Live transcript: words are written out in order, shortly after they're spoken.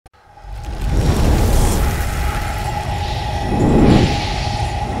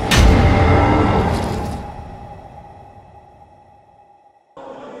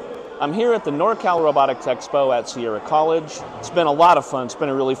I'm here at the NorCal Robotics Expo at Sierra College. It's been a lot of fun. It's been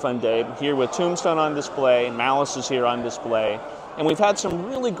a really fun day. I'm here with Tombstone on display, Malice is here on display, and we've had some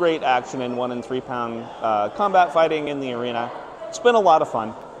really great action in 1 and 3 pound combat fighting in the arena. It's been a lot of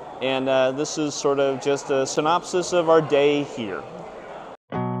fun, and this is sort of just a synopsis of our day here.